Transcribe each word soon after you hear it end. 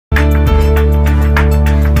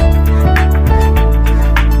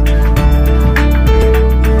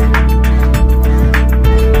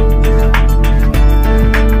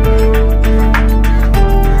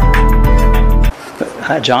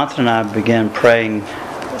Jonathan and I began praying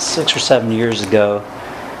 6 or 7 years ago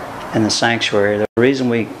in the sanctuary. The reason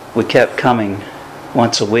we kept coming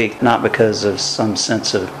once a week, not because of some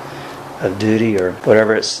sense of duty or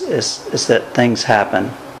whatever, it's that things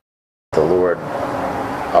happen. The Lord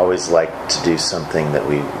always liked to do something that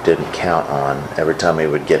we didn't count on every time we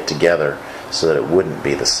would get together so that it wouldn't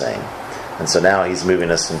be the same. And so now He's moving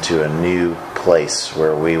us into a new place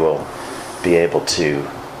where we will be able to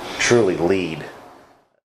truly lead.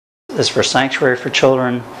 It's for Sanctuary for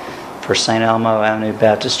Children, for St. Elmo Avenue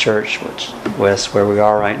Baptist Church, which is where we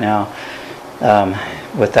are right now.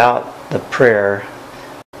 Without the prayer,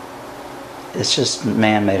 it's just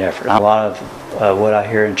man-made effort. A lot of what I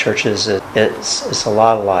hear in churches, it's a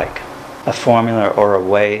lot like a formula or a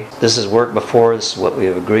way. This has worked before, this is what we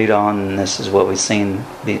have agreed on, and this is what we've seen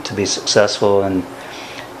to be successful. And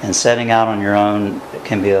setting out on your own, it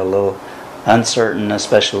can be a little uncertain,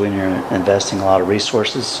 especially when you're investing a lot of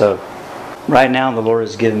resources. So right now the Lord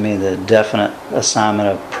has given me the definite assignment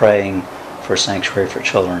of praying for Sanctuary for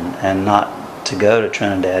Children, and not to go to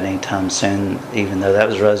Trinidad anytime soon, even though that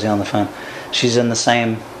was Rosie on the phone. She's in the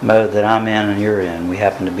same mode that I'm in and you're in. We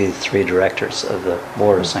happen to be the 3 directors of the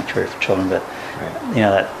board of Sanctuary for Children, but you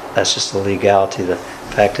know, that's just the legality. The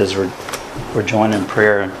fact is we're joined in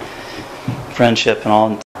prayer and friendship and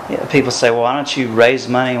all. People say, well, why don't you raise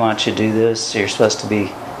money? Why don't you do this? You're supposed to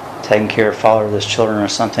be taking care of fatherless children or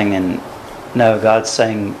something. And no, God's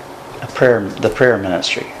saying the prayer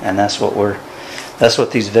ministry, and that's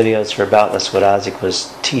what these videos are about. That's what Isaac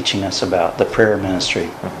was teaching us about, the prayer ministry.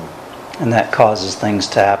 And that causes things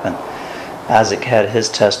to happen. Isaac had his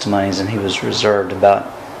testimonies, and he was reserved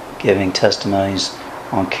about giving testimonies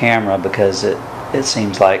on camera because it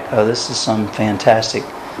seems like, oh, this is some fantastic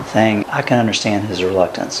thing. I can understand his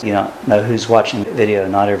reluctance. You don't know who's watching the video.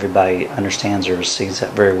 Not everybody understands or sees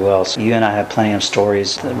that very well. So you and I have plenty of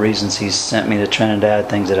stories, the reasons he's sent me to Trinidad,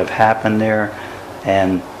 things that have happened there.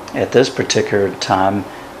 And at this particular time,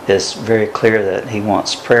 it's very clear that he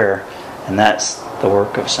wants prayer, and that's the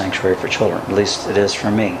work of Sanctuary for Children. At least it is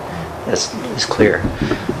for me. It's clear.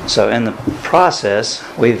 So in the process,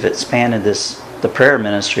 we've expanded the prayer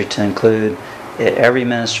ministry to include every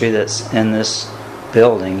ministry that's in this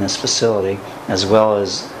building, this facility, as well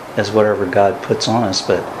as whatever God puts on us.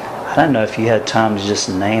 But I don't know if you had time to just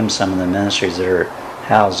name some of the ministries that are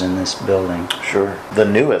housed in this building. Sure. The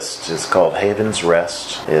newest is called Haven's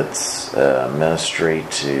Rest. It's a ministry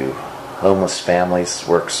to homeless families,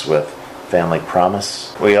 works with Family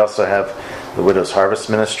Promise. We also have the Widow's Harvest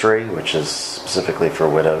Ministry, which is specifically for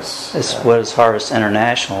widows. It's Widow's Harvest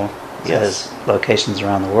International. It Yes. has locations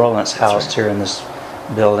around the world, and it's housed here in this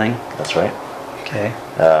building. That's right. Okay.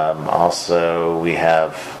 Also, we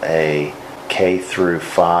have a K through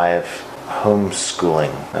 5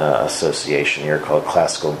 homeschooling association here called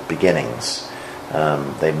Classical Beginnings.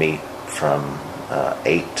 They meet from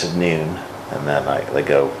 8 to noon, and then they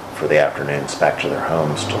go for the afternoons back to their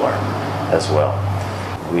homes to learn as well.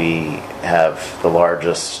 We have the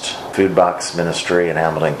largest food box ministry in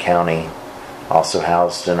Hamilton County, also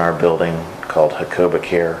housed in our building, called Hakoba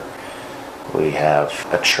Care. We have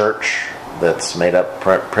a church that's made up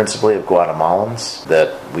principally of Guatemalans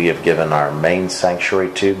that we have given our main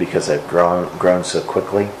sanctuary to because they've grown so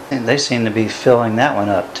quickly. And they seem to be filling that one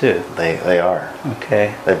up too. They are.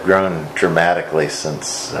 Okay. They've grown dramatically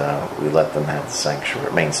since we let them have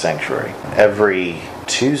the main sanctuary. Every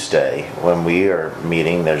Tuesday when we are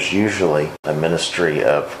meeting, there's usually a ministry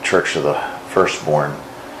of Church of the Firstborn,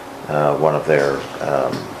 one of their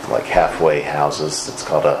like halfway houses. It's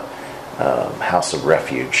called a house of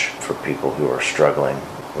refuge for people who are struggling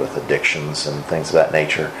with addictions and things of that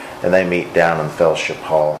nature. And they meet down in Fellowship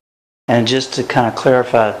Hall. And just to kind of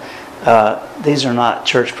clarify, these are not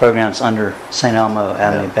church programs under St. Elmo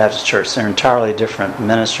Avenue Baptist Church. They're entirely different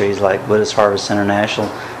ministries, like Widow's Harvest International.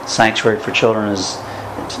 Sanctuary for Children is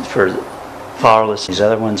for fatherless. These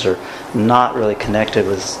other ones are not really connected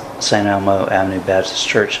with St. Elmo Avenue Baptist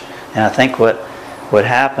Church. And I think what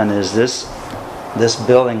happened is this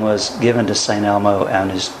building was given to St. Elmo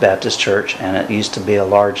Avenue Baptist Church, and it used to be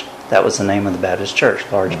that was the name of the Baptist church,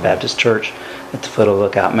 large Baptist church at the foot of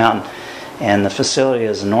Lookout Mountain. And the facility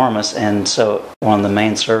is enormous, and so one of the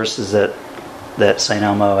main services that St.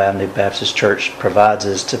 Elmo Avenue Baptist Church provides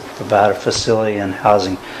is to provide a facility and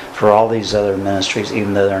housing for all these other ministries,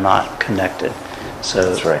 even though they're not connected. So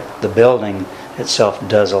that's right. The building itself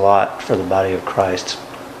does a lot for the body of Christ.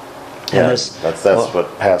 Yeah, that's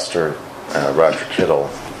what Pastor Roger Kittle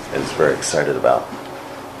is very excited about.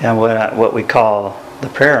 And what we call the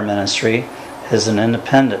prayer ministry is an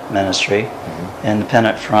independent ministry,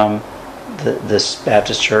 independent from this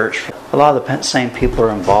Baptist church. A lot of the same people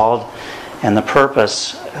are involved, and the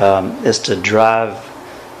purpose is to drive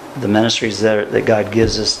the ministries that God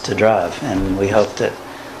gives us to drive, and we hope that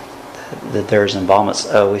there's involvements.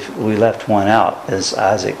 We left one out, is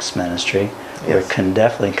Isaac's ministry. Yes. We can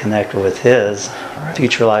definitely connect with his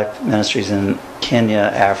Future Life Ministries in Kenya,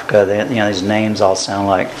 Africa. These names all sound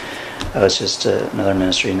like it's just another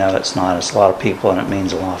ministry. No, it's not. It's a lot of people, and it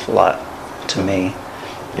means an awful lot to me.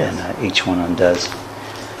 Yes. And each one of them does.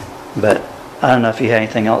 But I don't know if you had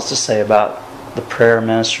anything else to say about the prayer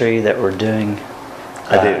ministry that we're doing.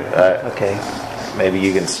 I do. Okay. Maybe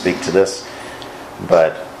you can speak to this,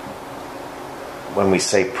 but when we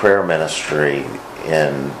say prayer ministry,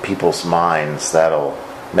 in people's minds, that'll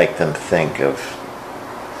make them think of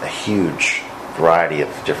a huge variety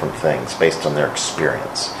of different things based on their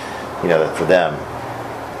experience. That for them,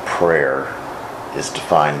 prayer is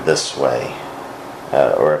defined this way,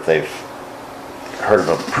 or if they've heard of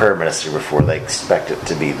a prayer ministry before, they expect it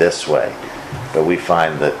to be this way. But we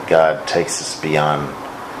find that God takes us beyond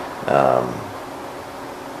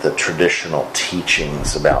the traditional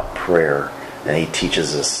teachings about prayer, and He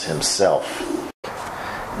teaches us Himself.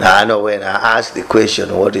 Now, I know when I ask the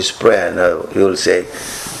question, what is prayer? Now, you'll say,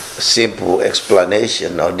 simple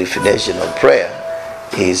explanation or definition of prayer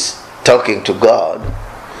is talking to God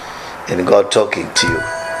and God talking to you.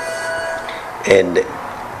 And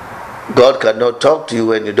God cannot talk to you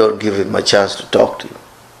when you don't give Him a chance to talk to you.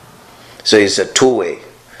 So it's a two-way.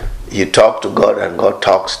 You talk to God and God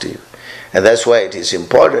talks to you. And that's why it is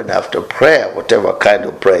important after prayer, whatever kind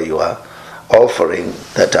of prayer you are offering,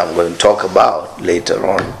 that I'm going to talk about later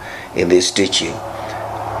on in this teaching,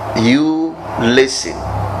 you listen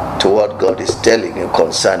to what God is telling you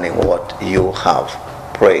concerning what you have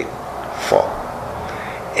prayed for.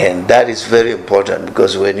 And that is very important,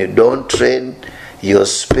 because when you don't train your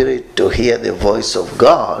spirit to hear the voice of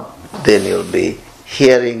God, then you'll be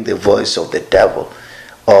hearing the voice of the devil,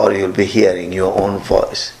 or you'll be hearing your own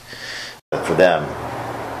voice. For them,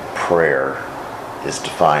 prayer is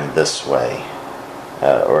defined this way,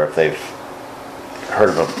 or if they've heard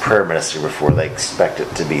of a prayer ministry before, they expect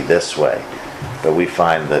it to be this way. But we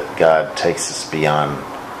find that God takes us beyond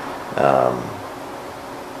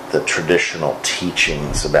the traditional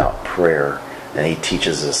teachings about prayer, and He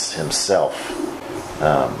teaches us Himself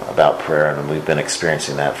about prayer, and we've been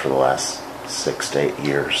experiencing that for the last 6 to 8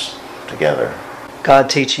 years together. God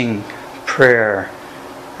teaching prayer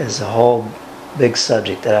is a whole big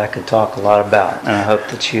subject that I could talk a lot about, and I hope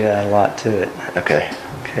that you add a lot to it. Okay.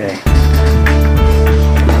 Okay.